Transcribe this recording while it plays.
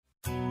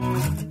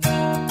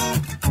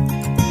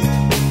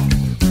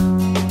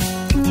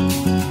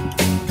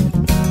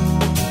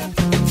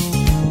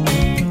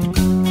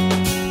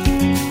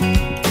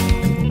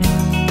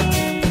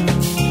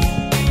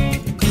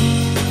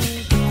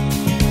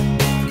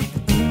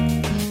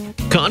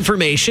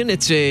Confirmation,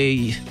 it's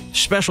a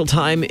special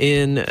time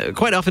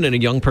quite often in a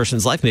young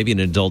person's life, maybe an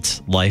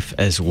adult's life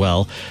as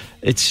well.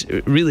 It's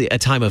really a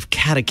time of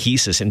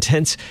catechesis,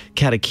 intense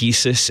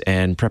catechesis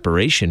and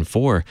preparation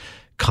for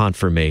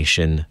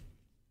confirmation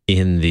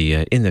in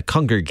the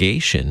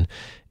congregation.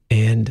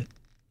 And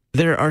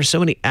there are so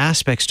many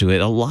aspects to it.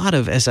 A lot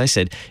of, as I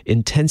said,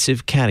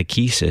 intensive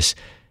catechesis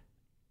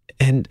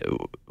and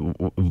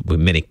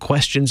many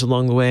questions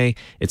along the way.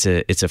 It's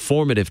a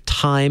formative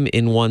time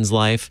in one's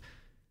life.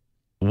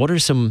 What are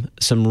some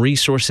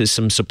resources,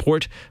 some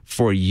support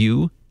for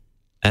you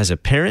as a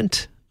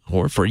parent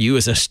or for you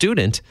as a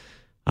student,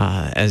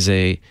 as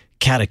a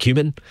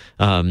catechumen,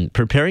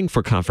 preparing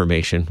for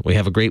confirmation? We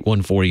have a great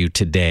one for you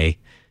today.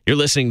 You're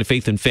listening to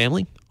Faith and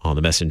Family on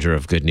the Messenger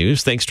of Good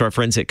News. Thanks to our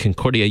friends at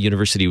Concordia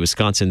University,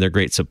 Wisconsin, their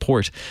great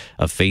support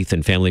of Faith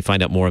and Family.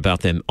 Find out more about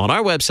them on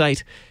our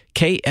website,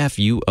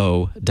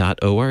 kfuo.org.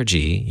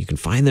 You can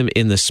find them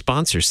in the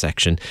sponsor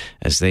section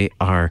as they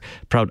are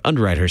proud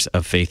underwriters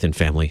of Faith and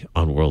Family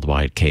on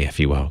Worldwide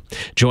KFUO.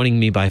 Joining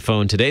me by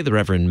phone today, the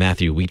Reverend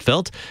Matthew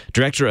Wheatfeld,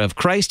 Director of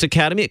Christ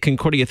Academy at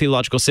Concordia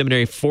Theological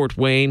Seminary, Fort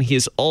Wayne. He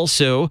is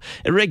also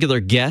a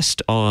regular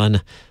guest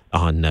on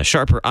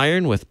Sharper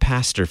Iron with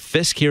Pastor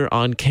Fisk here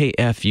on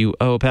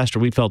KFUO. Pastor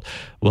Wheatfeld,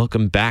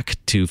 welcome back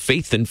to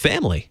Faith and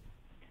Family.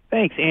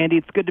 Thanks, Andy.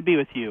 It's good to be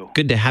with you.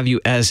 Good to have you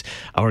as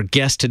our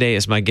guest today,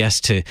 as my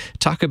guest, to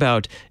talk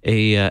about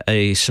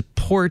a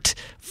support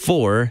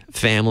for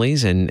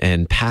families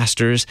and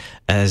pastors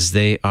as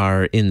they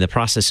are in the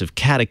process of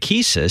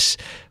catechesis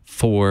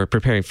for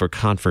preparing for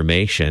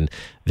confirmation.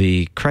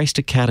 The Christ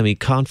Academy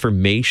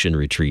Confirmation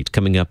Retreat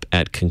coming up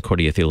at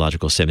Concordia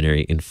Theological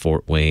Seminary in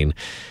Fort Wayne.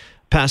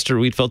 Pastor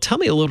Wheatfeld, tell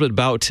me a little bit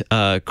about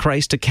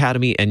Christ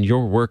Academy and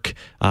your work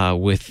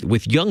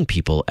with young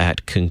people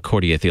at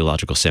Concordia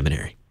Theological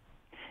Seminary.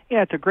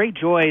 Yeah, it's a great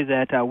joy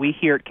that we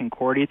here at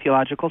Concordia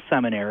Theological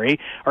Seminary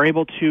are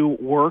able to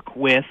work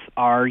with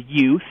our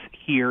youth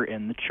here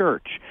in the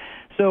church.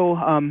 So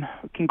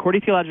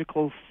Concordia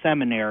Theological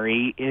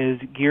Seminary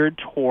is geared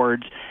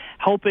towards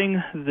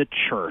helping the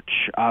church.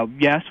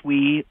 Yes,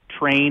 we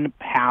train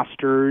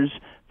pastors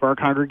for our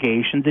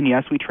congregations, and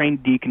yes, we train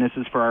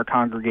deaconesses for our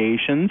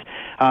congregations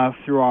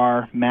through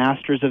our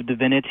Masters of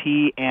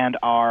Divinity and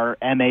our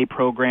MA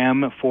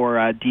program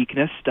for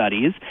deaconess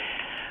studies.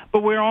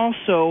 But we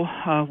also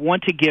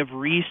want to give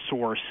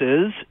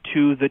resources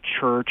to the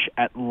church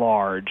at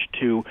large,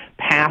 to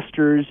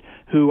pastors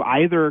who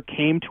either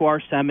came to our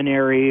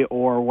seminary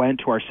or went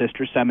to our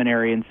sister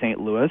seminary in St.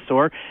 Louis,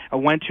 or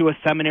went to a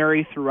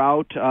seminary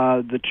throughout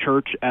the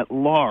church at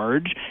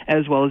large,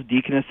 as well as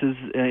deaconesses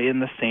in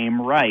the same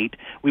right.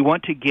 We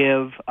want to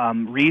give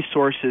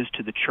resources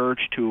to the church,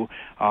 to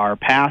our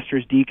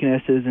pastors,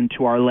 deaconesses, and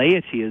to our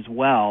laity as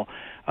well,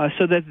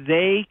 so that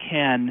they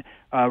can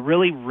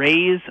really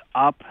raise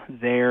up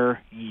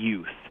their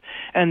youth.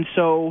 And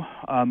so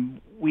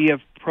we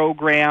have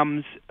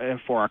programs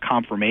for our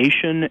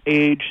confirmation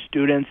age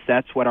students.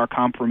 That's what our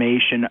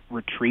confirmation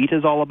retreat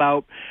is all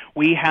about.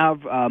 We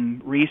have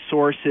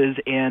resources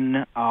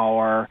in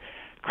our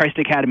Christ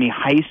Academy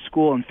High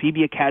School and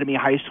Phoebe Academy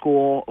High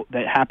School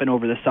that happen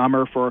over the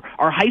summer for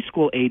our high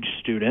school age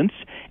students,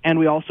 and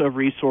we also have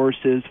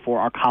resources for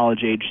our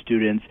college age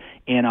students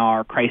in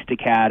our Christ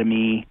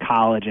Academy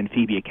College and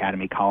Phoebe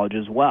Academy College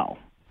as well.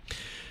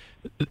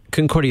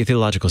 Concordia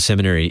Theological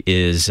Seminary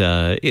is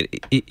an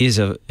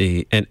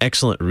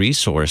excellent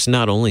resource,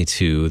 not only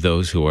to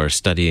those who are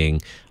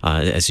studying,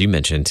 as you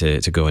mentioned,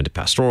 to go into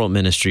pastoral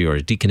ministry or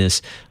a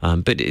deaconess,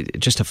 but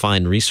just a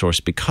fine resource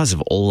because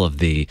of all of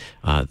the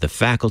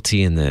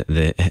faculty and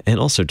and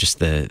also just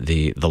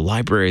the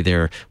library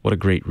there. What a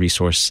great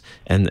resource,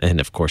 and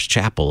of course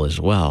chapel as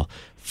well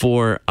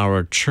for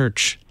our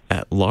church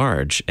at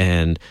large,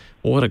 and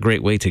what a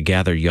great way to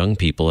gather young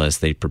people as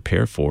they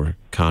prepare for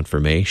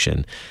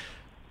confirmation.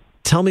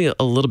 Tell me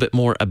a little bit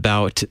more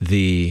about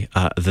the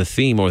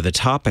theme or the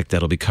topic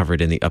that'll be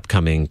covered in the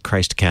upcoming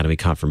Christ Academy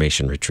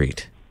Confirmation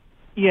Retreat.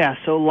 Yeah,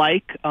 so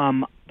like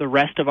the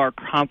rest of our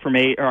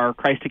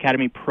Christ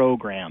Academy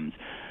programs,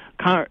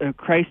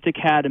 Christ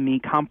Academy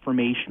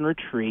Confirmation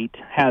Retreat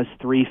has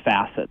three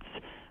facets.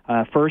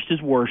 First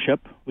is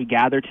worship. We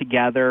gather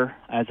together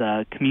as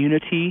a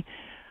community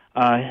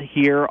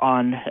here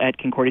at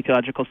Concordia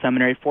Theological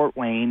Seminary, Fort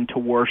Wayne, to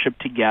worship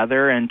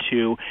together and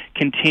to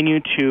continue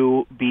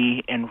to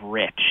be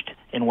enriched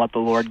in what the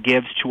Lord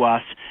gives to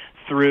us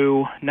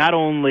through not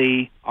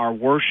only our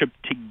worship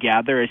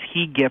together as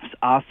He gifts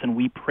us and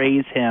we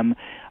praise Him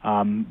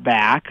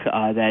back,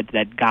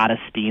 that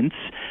Gottesdienst,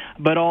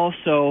 but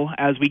also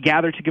as we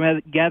gather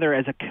together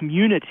as a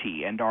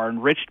community and are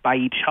enriched by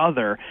each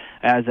other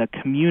as a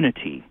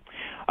community.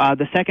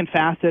 The second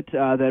facet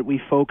that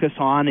we focus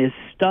on is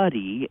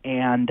study,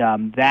 and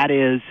that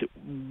is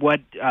what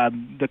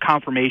the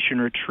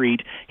confirmation retreat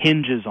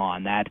hinges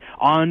on, that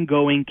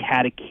ongoing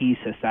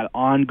catechesis, that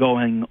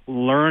ongoing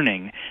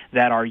learning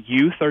that our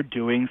youth are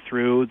doing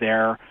through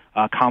their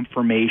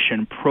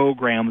confirmation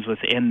programs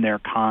within their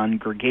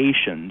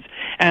congregations.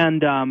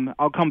 And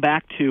I'll come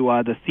back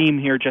to the theme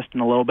here just in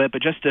a little bit,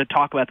 but just to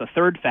talk about the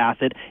third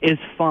facet is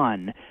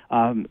fun.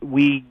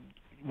 We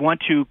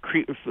want to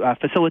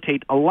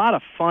facilitate a lot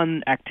of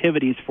fun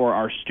activities for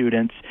our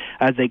students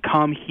as they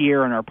come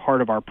here and are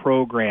part of our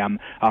program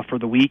for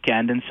the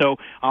weekend. And so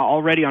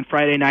already on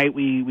Friday night,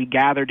 we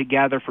gather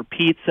together for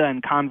pizza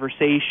and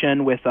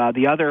conversation with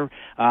the other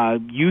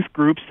youth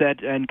groups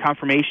and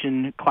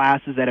confirmation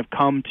classes that have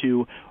come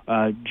to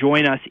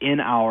join us in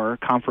our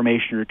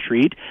confirmation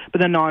retreat.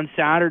 But then on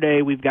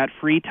Saturday, we've got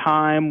free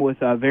time with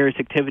various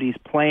activities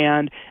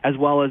planned, as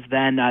well as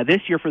then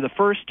this year, for the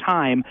first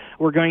time,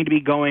 we're going to be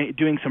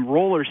doing some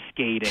roller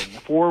skating,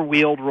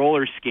 four-wheeled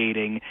roller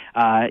skating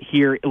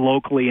here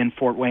locally in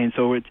Fort Wayne.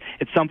 So it's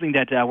something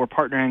that we're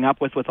partnering up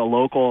with a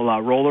local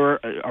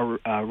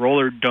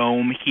roller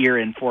dome here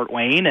in Fort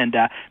Wayne, and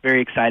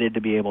very excited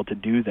to be able to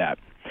do that.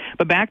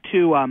 But back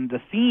to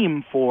the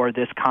theme for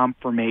this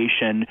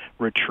confirmation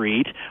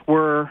retreat,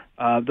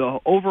 the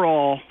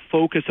overall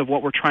focus of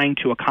what we're trying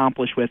to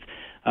accomplish with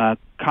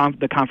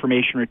the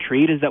confirmation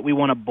retreat is that we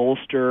want to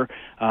bolster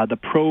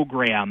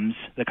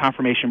the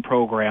confirmation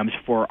programs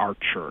for our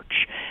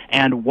church.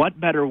 And what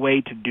better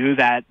way to do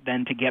that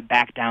than to get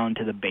back down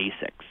to the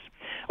basics?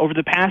 Over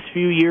the past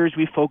few years,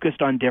 we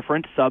focused on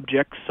different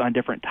subjects, on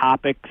different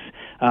topics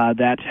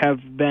that have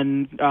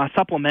been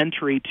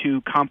supplementary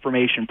to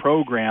confirmation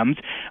programs.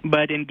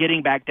 But in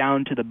getting back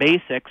down to the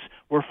basics,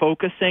 we're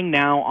focusing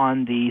now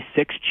on the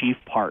 6 chief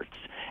parts.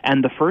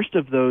 And the first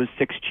of those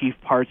 6 chief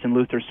parts in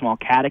Luther's Small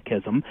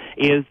Catechism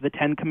is the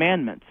 10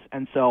 Commandments.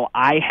 And so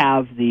I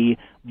have the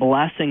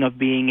blessing of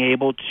being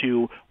able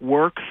to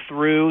work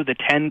through the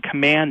 10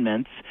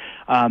 Commandments,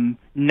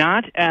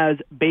 not as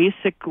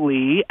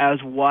basically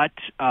as what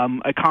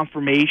a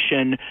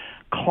confirmation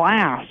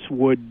class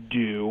would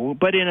do,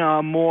 but in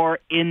a more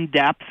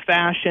in-depth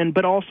fashion,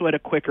 but also at a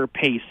quicker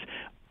pace,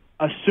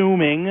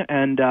 assuming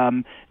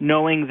and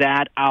knowing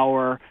that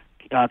our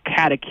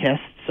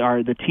catechists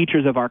are the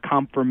teachers of our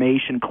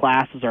confirmation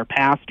classes, our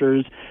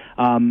pastors,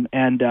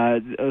 and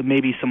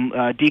maybe some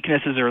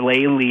deaconesses or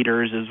lay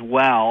leaders as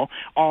well,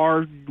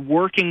 are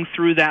working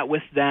through that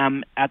with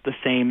them at the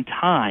same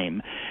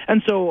time.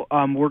 And so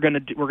we're going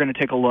to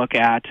take a look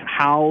at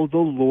how the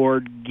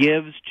Lord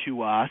gives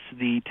to us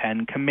the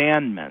 10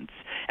 Commandments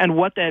and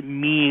what that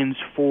means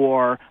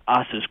for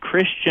us as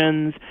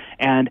Christians,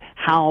 and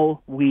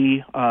how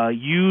we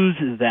use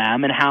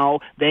them and how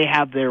they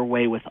have their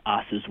way with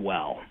us as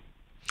well.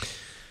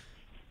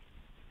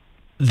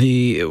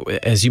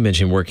 As you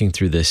mentioned, working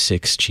through the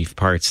 6 chief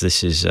parts,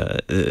 this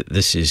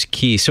is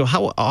key. So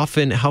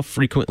how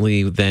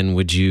frequently then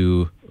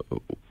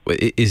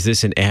is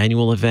this an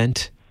annual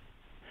event?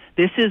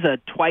 This is a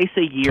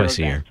twice-a-year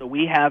event. So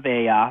we have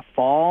a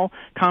fall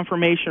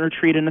confirmation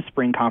retreat and a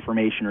spring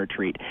confirmation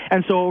retreat.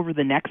 And so over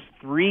the next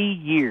 3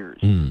 years,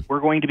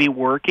 we're going to be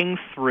working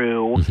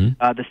through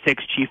the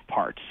 6 chief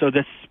parts. So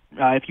this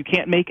if you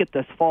can't make it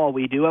this fall,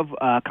 we do have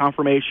a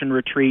confirmation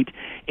retreat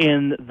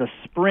in the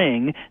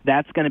spring.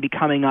 That's going to be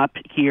coming up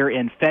here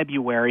in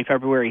February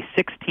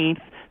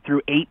 16th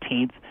through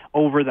 18th,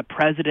 over the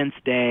President's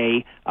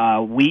Day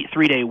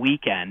 3-day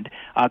weekend.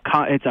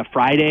 It's a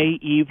Friday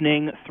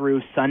evening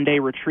through Sunday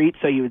retreat,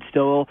 so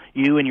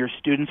you and your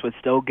students would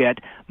still get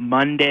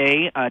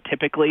Monday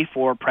typically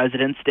for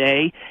President's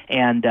Day,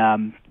 and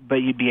but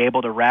you'd be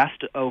able to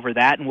rest over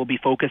that, and we'll be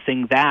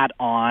focusing that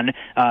on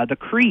the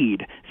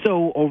Creed.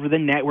 So over the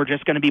net, we're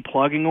just going to be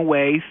plugging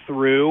away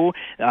through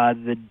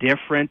the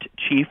different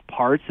chief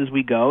parts as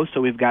we go.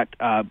 So we've got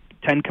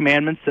 10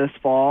 Commandments this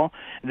fall,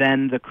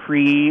 then the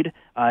Creed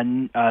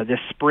this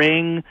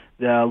spring,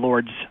 the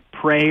Lord's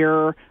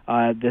Prayer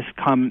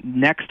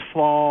next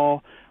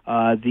fall.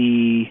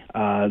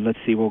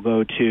 We'll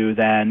go to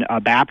then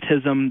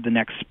baptism the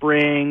next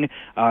spring,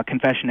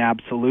 confession,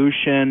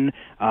 absolution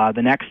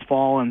the next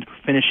fall, and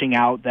finishing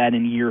out that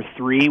in year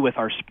 3 with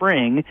our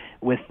spring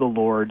with the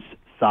Lord's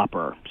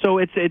Supper. So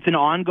it's an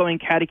ongoing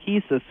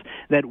catechesis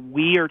that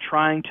we are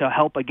trying to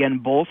help, again,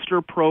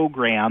 bolster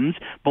programs,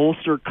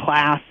 bolster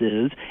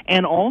classes,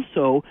 and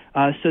also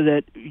so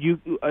that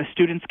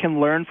students can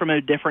learn from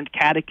a different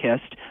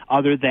catechist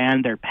other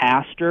than their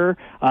pastor,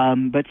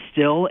 but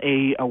still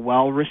a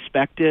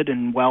well-respected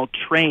and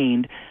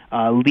well-trained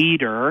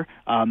leader.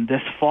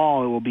 This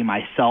fall it will be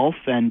myself,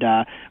 and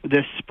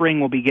this spring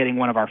we'll be getting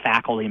one of our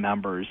faculty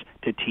members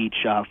to teach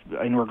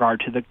in regard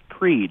to the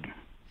Creed.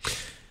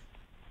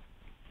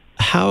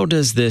 How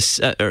does this,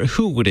 or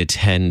who would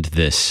attend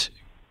this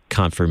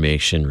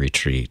confirmation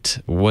retreat?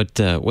 What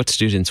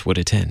students would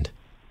attend?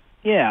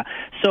 Yeah,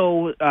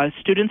 so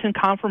students in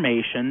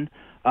confirmation,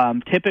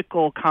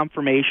 typical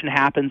confirmation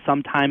happens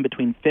sometime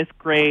between 5th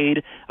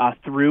grade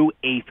through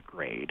 8th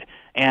grade.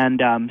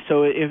 And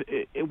so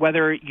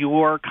whether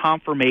your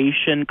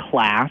confirmation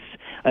class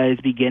is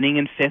beginning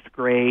in 5th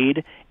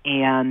grade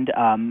and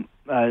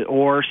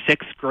or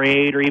 6th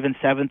grade or even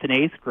 7th and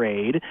 8th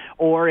grade,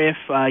 or if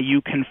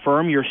you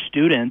confirm your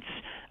students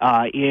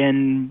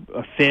in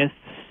 5th,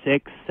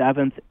 sixth,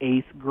 seventh,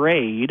 eighth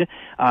grade,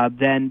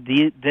 then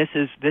this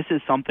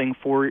is something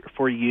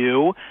for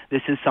you.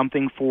 This is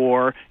something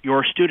for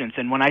your students.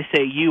 And when I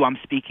say you, I'm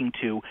speaking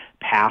to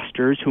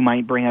pastors who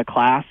might bring a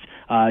class,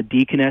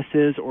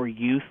 deaconesses or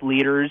youth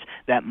leaders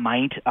that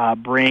might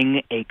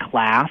bring a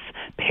class,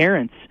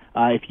 parents.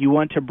 If you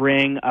want to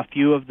bring a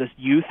few of the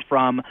youth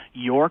from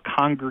your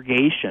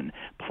congregation,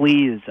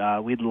 please,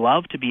 we'd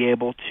love to be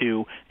able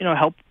to,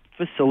 help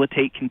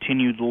facilitate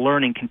continued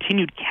learning,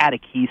 continued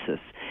catechesis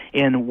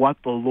in what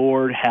the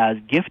Lord has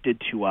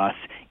gifted to us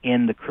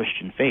in the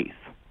Christian faith.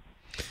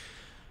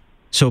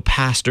 So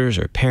pastors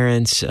or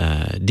parents,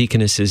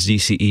 deaconesses,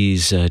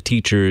 DCEs,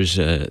 teachers,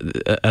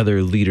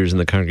 other leaders in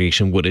the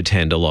congregation would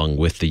attend along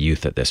with the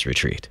youth at this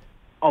retreat.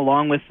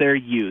 Along with their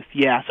youth,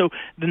 yeah. So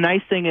the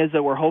nice thing is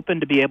that we're hoping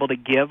to be able to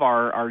give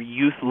our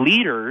youth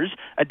leaders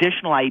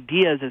additional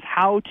ideas as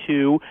how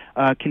to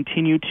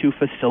continue to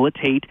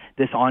facilitate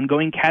this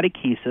ongoing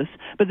catechesis,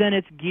 but then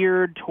it's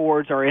geared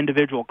towards our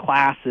individual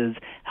classes,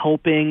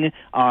 helping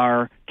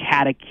our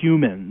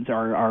catechumens,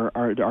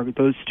 our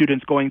those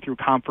students going through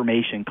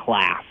confirmation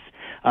class.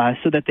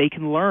 So that they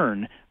can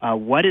learn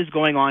what is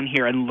going on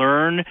here and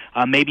learn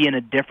maybe in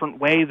a different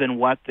way than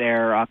what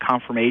their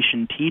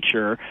confirmation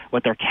teacher,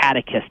 what their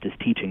catechist is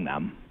teaching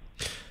them.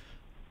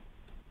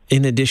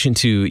 In addition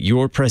to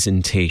your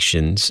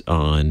presentations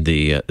on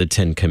the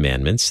Ten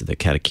Commandments, the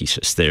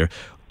catechesis there,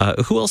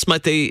 who else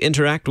might they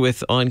interact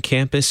with on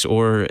campus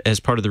or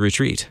as part of the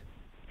retreat?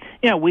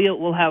 Yeah,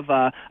 we'll have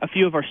a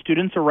few of our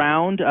students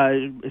around,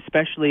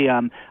 especially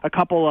a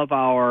couple of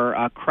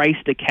our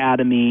Christ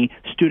Academy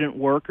student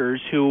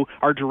workers who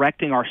are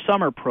directing our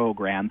summer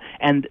program,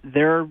 and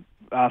they're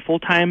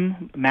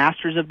full-time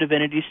Masters of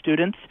Divinity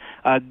students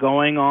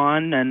going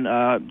on,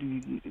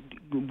 and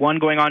one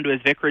going on to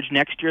his vicarage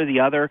next year,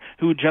 the other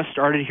who just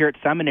started here at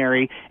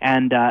seminary,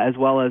 and as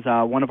well as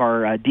one of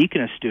our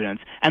deaconess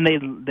students. And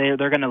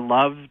they're going to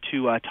love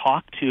to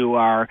talk to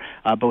our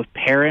both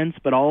parents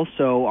but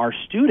also our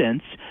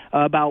students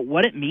about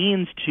what it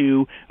means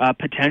to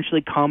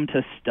potentially come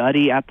to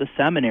study at the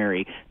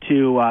seminary,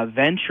 to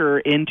venture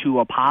into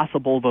a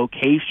possible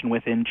vocation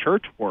within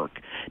church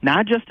work,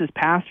 not just as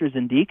pastors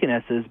and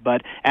deaconesses,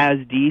 but as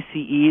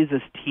DCEs,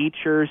 as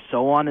teachers,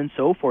 so on and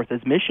so forth,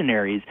 as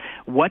missionaries.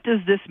 What does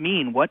this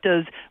mean? What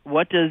does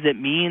it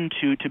mean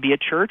to be a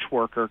church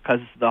worker?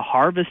 Because the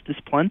harvest is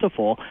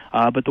plentiful,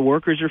 but the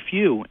workers are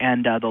few,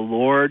 and the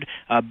Lord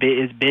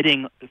is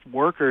bidding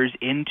workers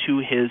into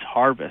His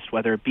harvest,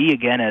 whether it be,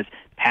 again, as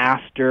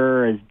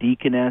pastor, as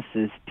deaconess,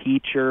 as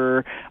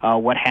teacher,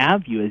 what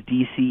have you, as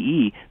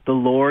DCE. The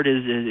Lord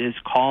is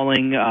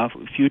calling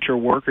future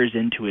workers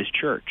into His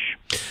church.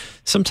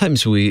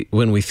 Sometimes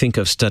when we think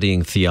of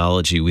studying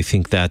theology, we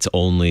think that's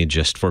only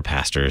just for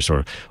pastors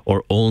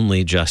or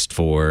only just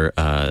for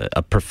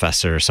a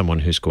professor, someone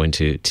who's going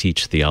to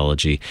teach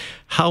theology.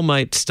 How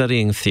might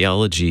studying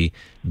theology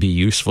be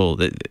useful?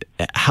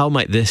 How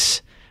might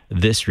this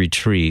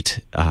retreat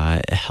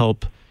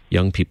help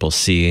young people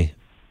see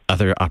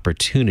other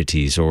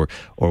opportunities or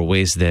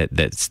ways that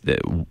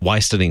why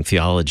studying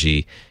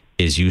theology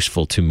is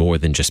useful to more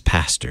than just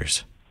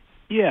pastors?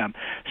 Yeah.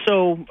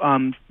 So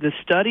the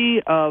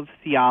study of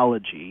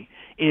theology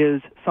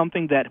is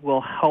something that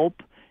will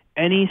help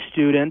any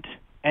student,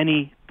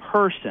 any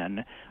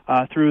person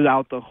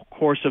throughout the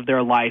course of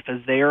their life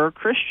as they are a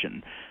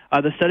Christian.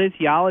 The study of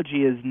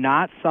theology is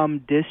not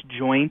some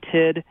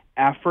disjointed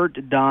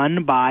effort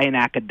done by an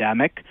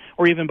academic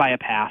or even by a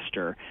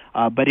pastor,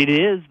 but it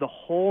is the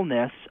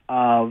wholeness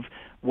of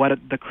what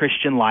the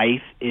Christian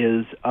life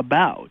is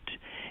about.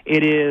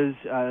 It is,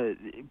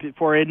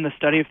 for in the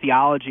study of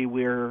theology,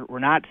 we're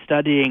not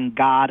studying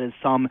God as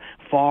some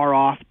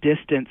far-off,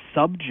 distant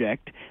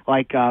subject,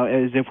 like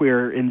as if we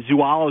were in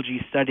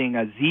zoology studying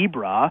a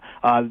zebra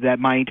that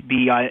might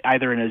be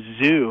either in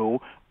a zoo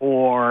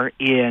or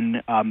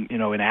in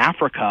in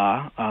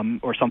Africa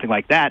or something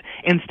like that.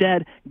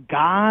 Instead,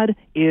 God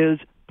is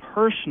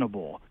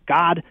personable.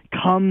 God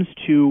comes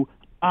to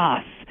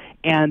us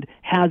and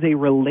has a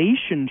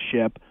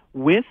relationship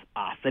with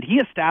us that He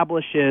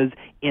establishes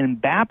in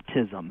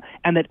baptism,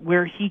 and that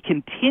where He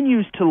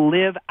continues to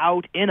live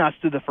out in us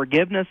through the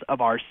forgiveness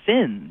of our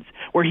sins,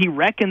 where He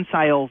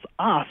reconciles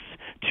us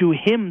to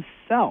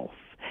Himself.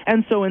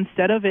 And so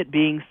instead of it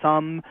being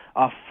some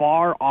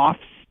far-off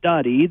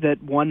study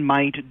that one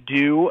might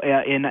do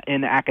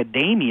in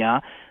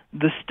academia,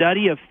 the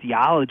study of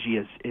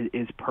theology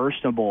is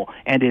personable,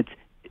 and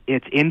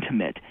it's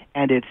intimate,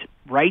 and it's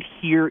right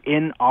here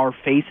in our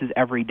faces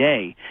every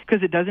day,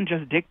 because it doesn't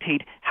just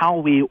dictate how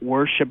we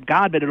worship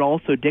God, but it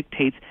also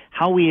dictates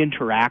how we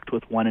interact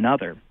with one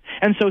another.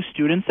 And so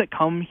students that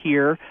come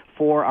here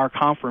for our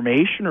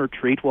confirmation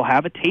retreat will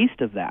have a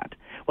taste of that.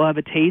 We'll have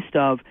a taste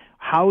of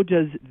how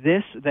does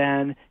this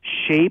then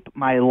shape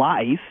my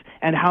life,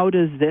 and how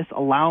does this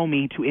allow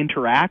me to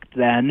interact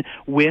then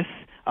with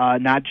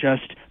not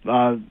just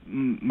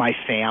my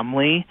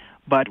family,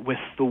 but with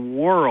the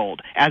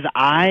world, as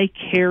I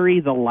carry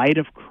the light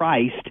of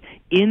Christ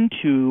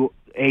into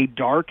a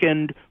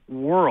darkened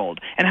world?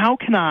 And how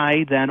can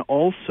I then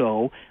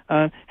also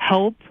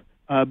help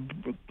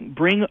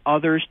bring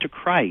others to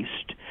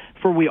Christ?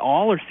 For we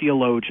all are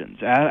theologians.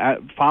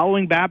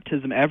 Following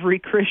baptism, every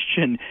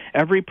Christian,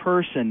 every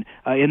person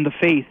in the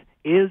faith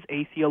is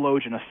a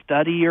theologian, a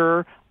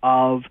studier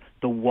of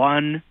the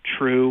one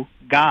true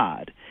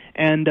God.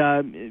 And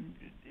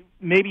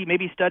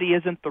maybe study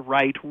isn't the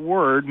right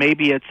word.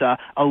 Maybe it's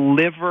a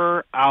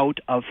liver out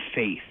of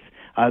faith.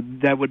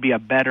 That would be a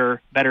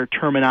better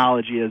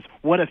terminology, is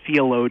what a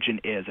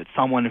theologian is. It's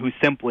someone who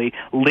simply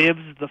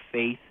lives the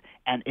faith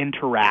and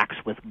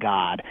interacts with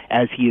God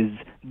as he is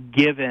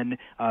given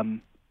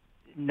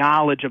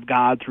knowledge of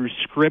God through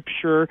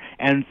Scripture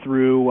and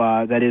through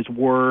that is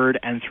Word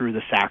and through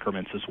the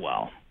sacraments as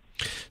well.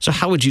 So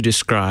how would you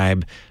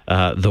describe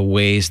the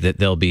ways that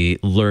they'll be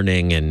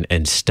learning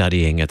and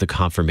studying at the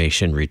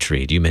confirmation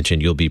retreat? You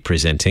mentioned you'll be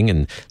presenting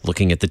and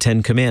looking at the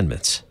Ten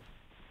Commandments.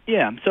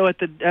 Yeah, so at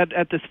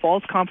this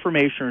fall's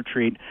confirmation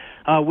retreat,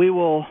 we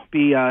will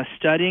be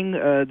studying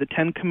the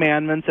Ten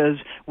Commandments as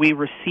we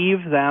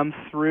receive them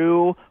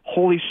through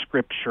Holy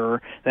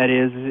Scripture that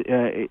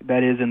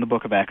is in the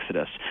book of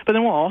Exodus. But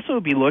then we'll also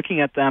be looking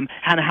at them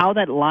and how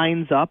that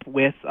lines up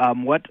with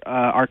what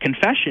our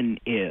confession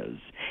is,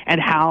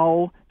 and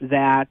how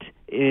that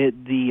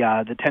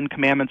the Ten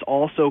Commandments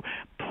also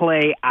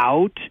play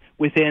out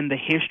within the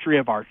history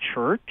of our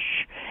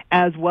church,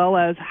 as well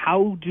as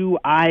how do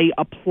I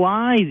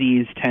apply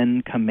these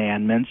Ten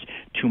Commandments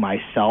to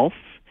myself,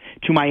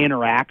 to my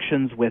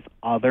interactions with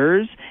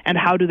others, and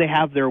how do they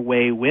have their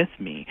way with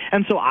me?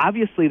 And so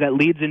obviously that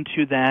leads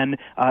into then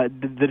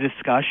the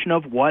discussion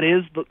of what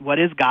is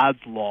God's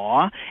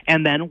law,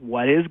 and then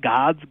what is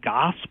God's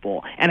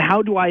gospel, and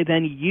how do I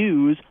then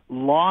use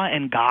law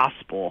and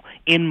gospel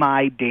in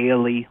my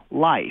daily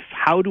life?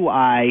 How do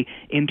I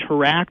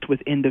interact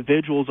with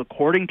individuals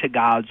according to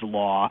God's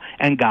law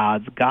and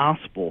God's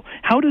gospel?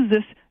 How does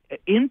this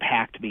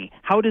impact me?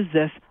 How does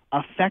this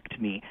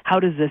affect me? How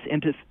does this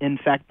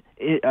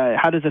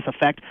how does this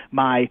affect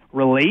my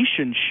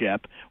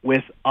relationship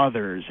with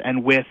others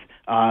and with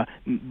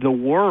the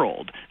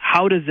world?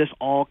 How does this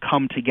all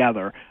come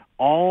together?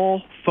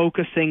 All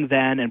focusing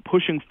then and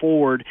pushing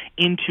forward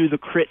into the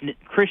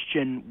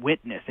Christian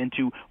witness,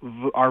 into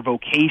our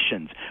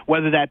vocations,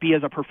 whether that be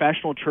as a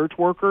professional church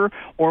worker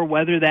or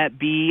whether that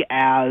be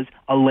as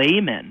a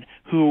layman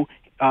who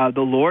the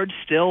Lord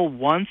still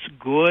wants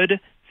good,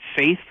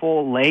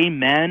 faithful lay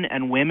men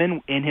and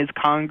women in his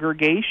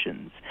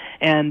congregations.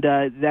 And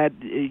that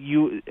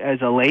you,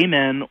 as a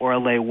layman or a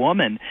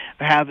laywoman,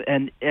 have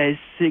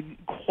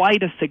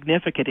quite a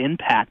significant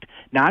impact,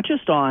 not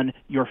just on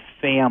your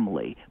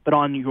family, but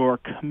on your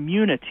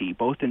community,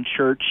 both in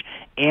church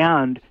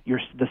and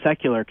the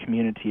secular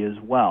community as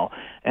well.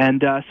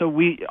 And so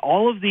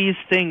all of these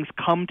things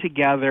come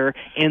together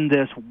in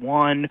this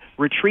one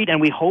retreat, and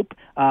we hope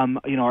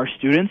our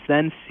students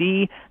then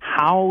see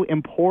how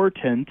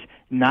important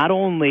not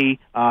only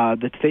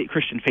the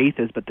Christian faith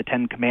is, but the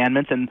Ten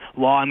Commandments and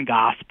law and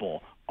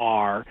gospel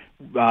are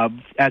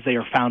as they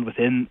are found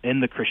within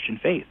the Christian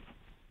faith.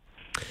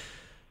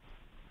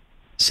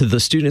 So the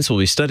students will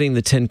be studying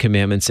the Ten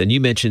Commandments, and you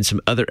mentioned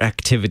some other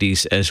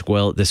activities as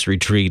well at this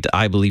retreat.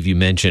 I believe you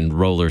mentioned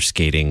roller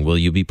skating. Will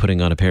you be putting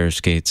on a pair of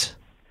skates?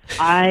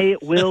 I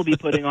will be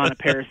putting on a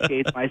pair of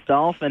skates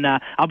myself, and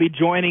I'll be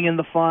joining in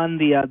the fun.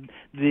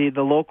 The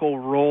local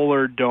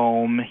roller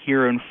dome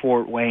here in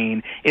Fort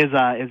Wayne is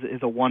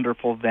a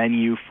wonderful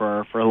venue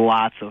for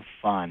lots of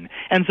fun.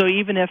 And so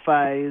even if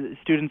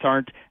students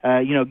aren't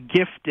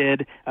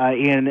gifted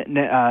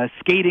in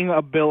skating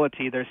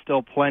ability, there's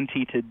still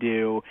plenty to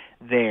do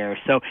there.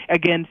 So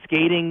again,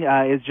 skating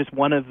is just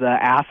one of the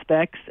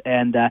aspects,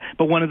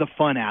 but one of the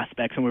fun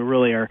aspects, and we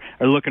really are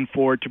looking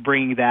forward to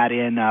bringing that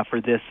in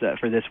for this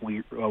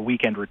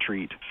weekend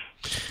retreat.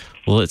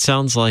 Well, it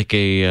sounds like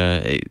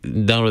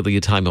not only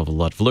a time of a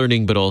lot of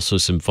learning, but also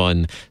some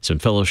fun, some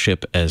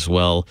fellowship as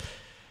well.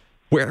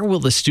 Where will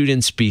the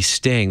students be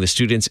staying? The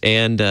students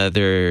and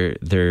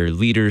their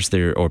leaders,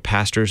 or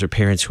pastors or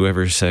parents,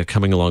 whoever's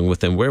coming along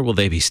with them, where will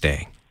they be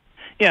staying?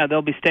 Yeah,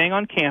 they'll be staying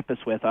on campus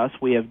with us.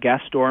 We have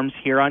guest dorms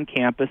here on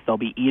campus. They'll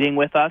be eating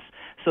with us.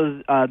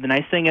 So the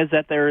nice thing is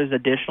that there is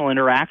additional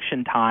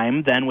interaction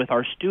time then with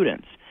our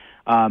students.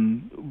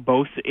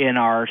 Both in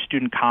our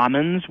student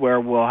commons, where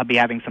we'll be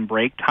having some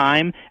break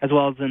time, as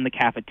well as in the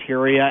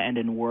cafeteria and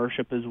in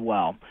worship as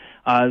well.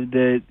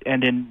 The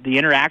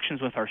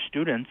interactions with our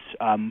students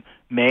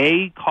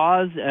may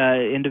cause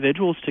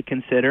individuals to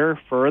consider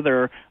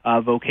further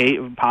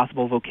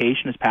possible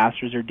vocation as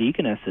pastors or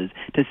deaconesses,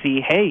 to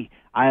see, hey,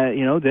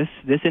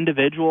 this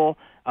individual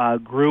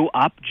grew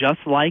up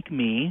just like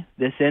me.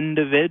 This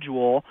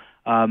individual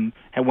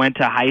went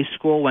to high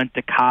school, went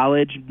to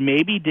college,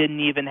 maybe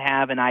didn't even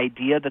have an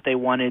idea that they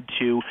wanted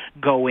to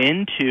go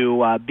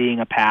into being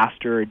a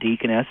pastor or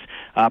deaconess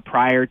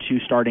prior to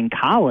starting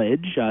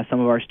college. Some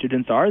of our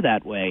students are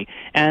that way,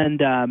 and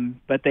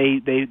but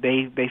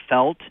they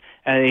felt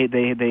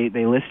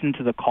They listened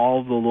to the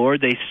call of the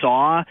Lord. They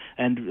saw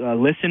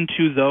and listened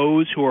to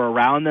those who were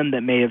around them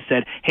that may have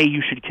said, hey,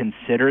 you should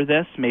consider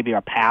this. Maybe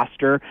our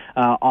pastor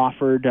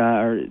offered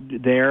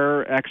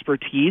their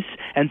expertise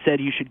and said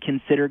you should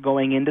consider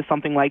going into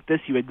something like this.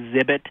 You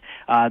exhibit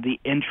the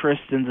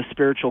interest in the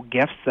spiritual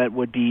gifts that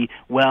would be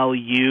well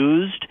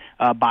used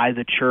by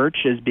the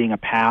church as being a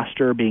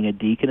pastor, being a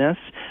deaconess,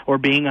 or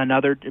being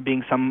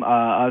some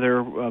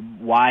other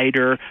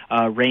wider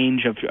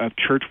range of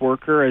church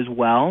worker as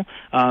well.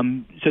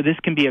 So this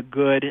can be a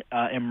good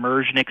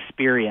immersion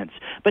experience.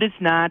 But it's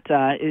not,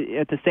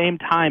 at the same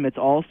time, it's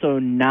also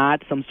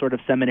not some sort of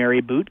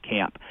seminary boot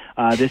camp.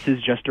 This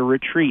is just a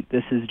retreat.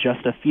 This is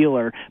just a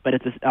feeler, but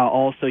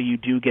also you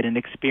do get an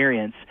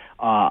experience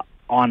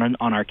on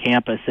our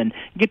campus, and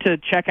you get to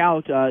check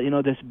out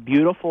this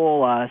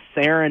beautiful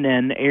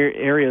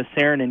area of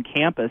Saarinen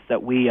campus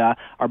that we are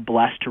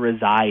blessed to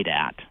reside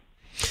at.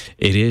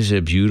 It is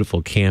a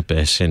beautiful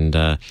campus, and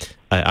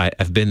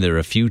I've been there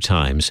a few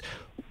times.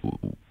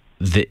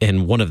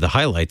 And one of the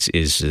highlights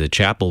is the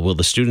chapel. Will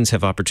the students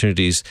have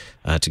opportunities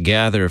to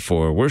gather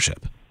for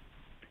worship?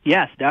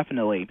 Yes,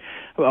 definitely.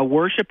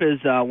 Worship is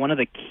one of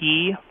the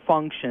key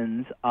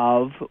functions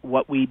of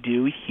what we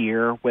do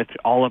here with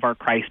all of our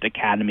Christ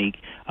Academy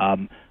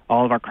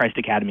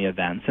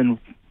events, and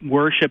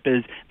worship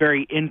is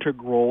very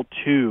integral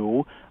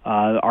to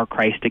our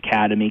Christ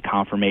Academy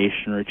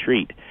Confirmation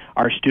Retreat.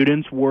 Our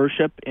students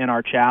worship in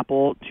our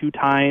chapel 2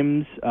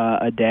 times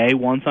a day,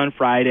 once on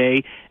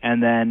Friday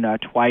and then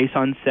twice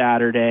on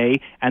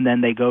Saturday, and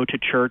then they go to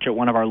church at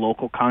one of our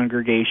local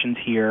congregations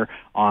here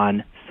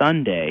on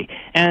Sunday.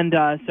 And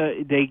so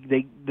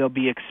they'll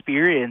be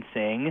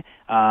experiencing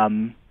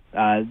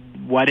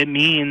what it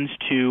means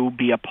to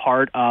be a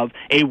part of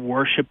a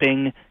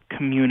worshiping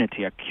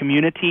community, a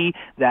community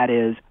that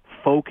is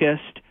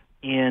focused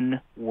in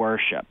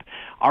worship.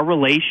 Our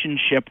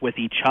relationship with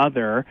each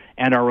other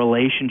and our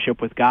relationship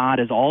with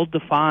God is all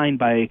defined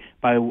by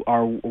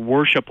our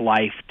worship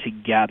life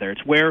together.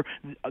 It's where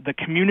the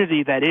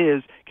community that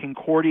is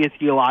Concordia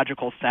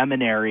Theological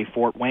Seminary,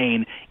 Fort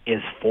Wayne,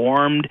 is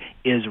formed,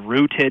 is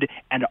rooted,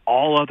 and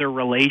all other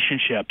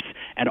relationships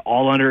and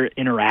all other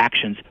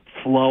interactions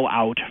flow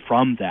out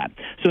from that.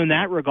 So in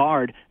that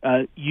regard,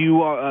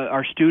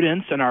 our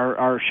students and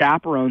our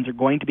chaperones are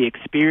going to be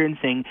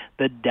experiencing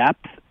the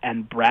depth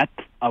and breadth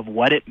of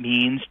what it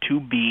means to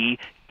be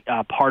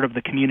part of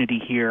the community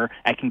here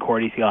at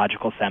Concordia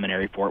Theological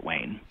Seminary, Fort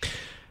Wayne.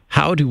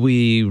 How do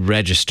we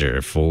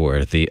register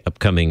for the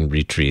upcoming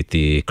retreat,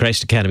 the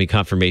Christ Academy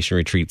Confirmation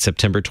Retreat,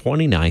 September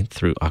 29th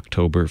through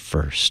October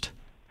 1st?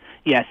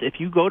 Yes, if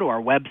you go to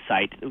our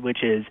website,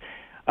 which is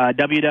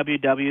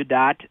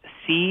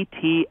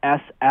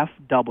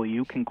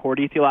www.ctsfw,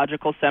 Concordia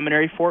Theological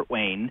Seminary, Fort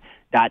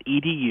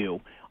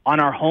Wayne.edu. On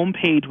our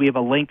homepage, we have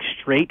a link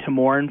straight to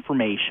more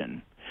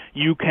information.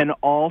 You can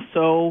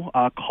also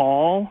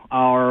call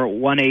our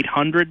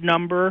 1-800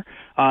 number.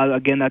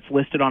 Again, that's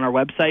listed on our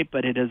website,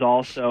 but it is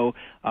also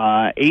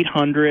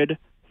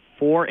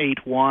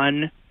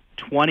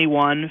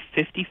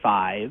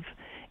 800-481-2155.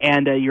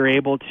 And you're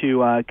able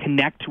to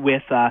connect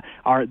with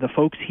the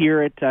folks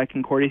here at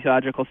Concordia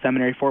Theological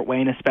Seminary, Fort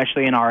Wayne,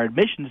 especially in our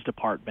admissions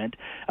department,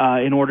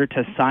 in order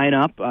to sign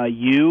up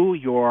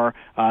your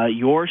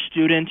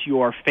student,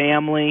 your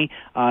family,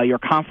 your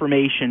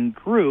confirmation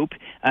group,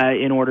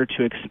 in order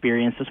to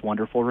experience this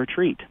wonderful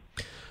retreat.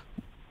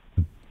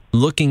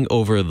 Looking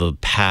over the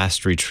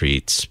past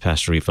retreats,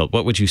 Pastor Riefelt,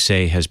 what would you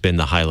say has been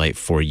the highlight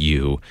for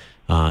you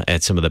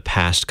at some of the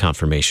past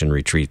confirmation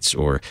retreats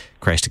or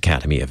Christ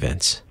Academy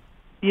events?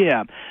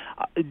 Yeah.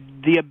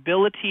 The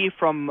ability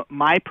from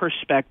my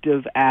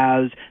perspective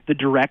as the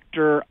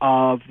director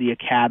of the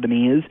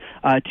academies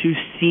to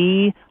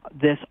see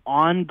this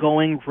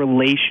ongoing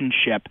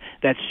relationship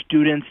that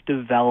students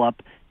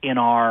develop in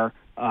our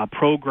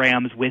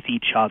programs with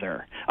each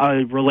other.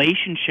 A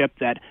relationship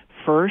that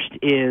first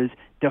is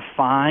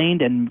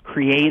defined and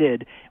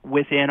created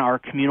within our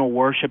communal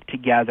worship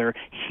together,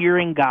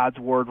 hearing God's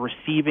Word,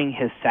 receiving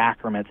His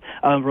sacraments,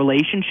 a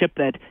relationship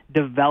that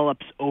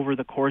develops over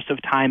the course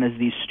of time as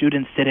these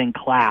students sit in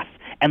class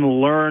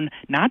and learn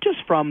not just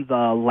from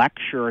the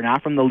lecturer,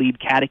 not from the lead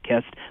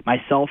catechist,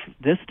 myself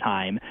this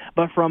time,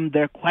 but from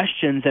the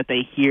questions that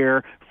they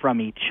hear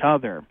from each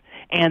other.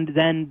 And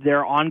then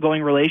their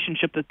ongoing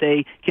relationship that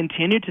they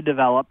continue to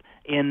develop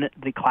in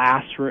the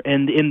class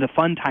and in the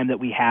fun time that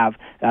we have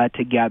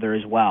together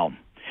as well.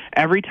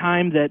 Every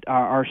time that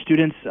our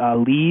students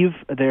leave,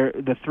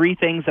 the 3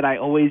 things that I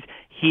always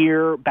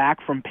hear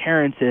back from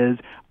parents is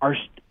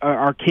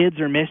our kids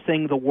are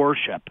missing the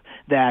worship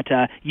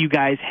that you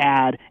guys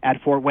had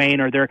at Fort Wayne,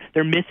 or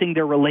they're missing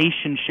their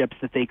relationships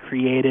that they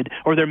created,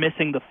 or they're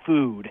missing the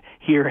food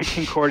here at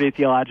Concordia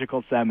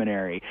Theological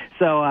Seminary.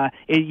 So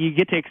you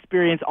get to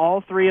experience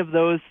all 3 of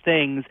those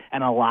things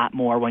and a lot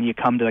more when you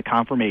come to the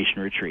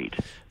confirmation retreat.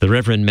 The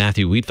Reverend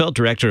Matthew Wiedfeld,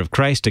 Director of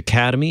Christ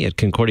Academy at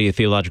Concordia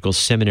Theological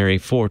Seminary,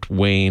 Fort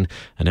Wayne,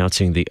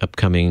 announcing the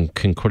upcoming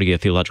Concordia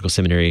Theological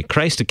Seminary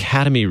Christ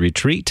Academy retreat.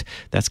 retreat.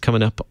 That's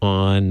coming up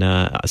on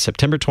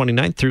September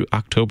 29th through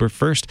October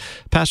 1st.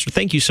 Pastor,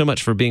 thank you so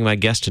much for being my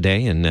guest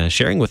today and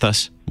sharing with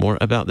us more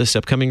about this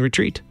upcoming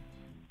retreat.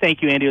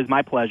 Thank you, Andy. It was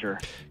my pleasure.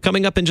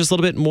 Coming up in just a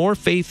little bit more,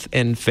 faith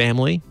and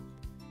family.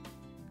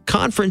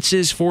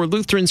 Conferences for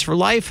Lutherans for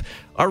Life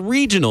are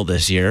regional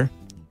this year.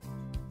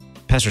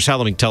 Pastor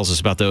Salamink tells us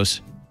about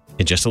those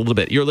in just a little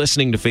bit. You're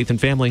listening to Faith and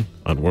Family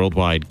on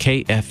Worldwide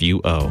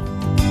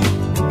KFUO.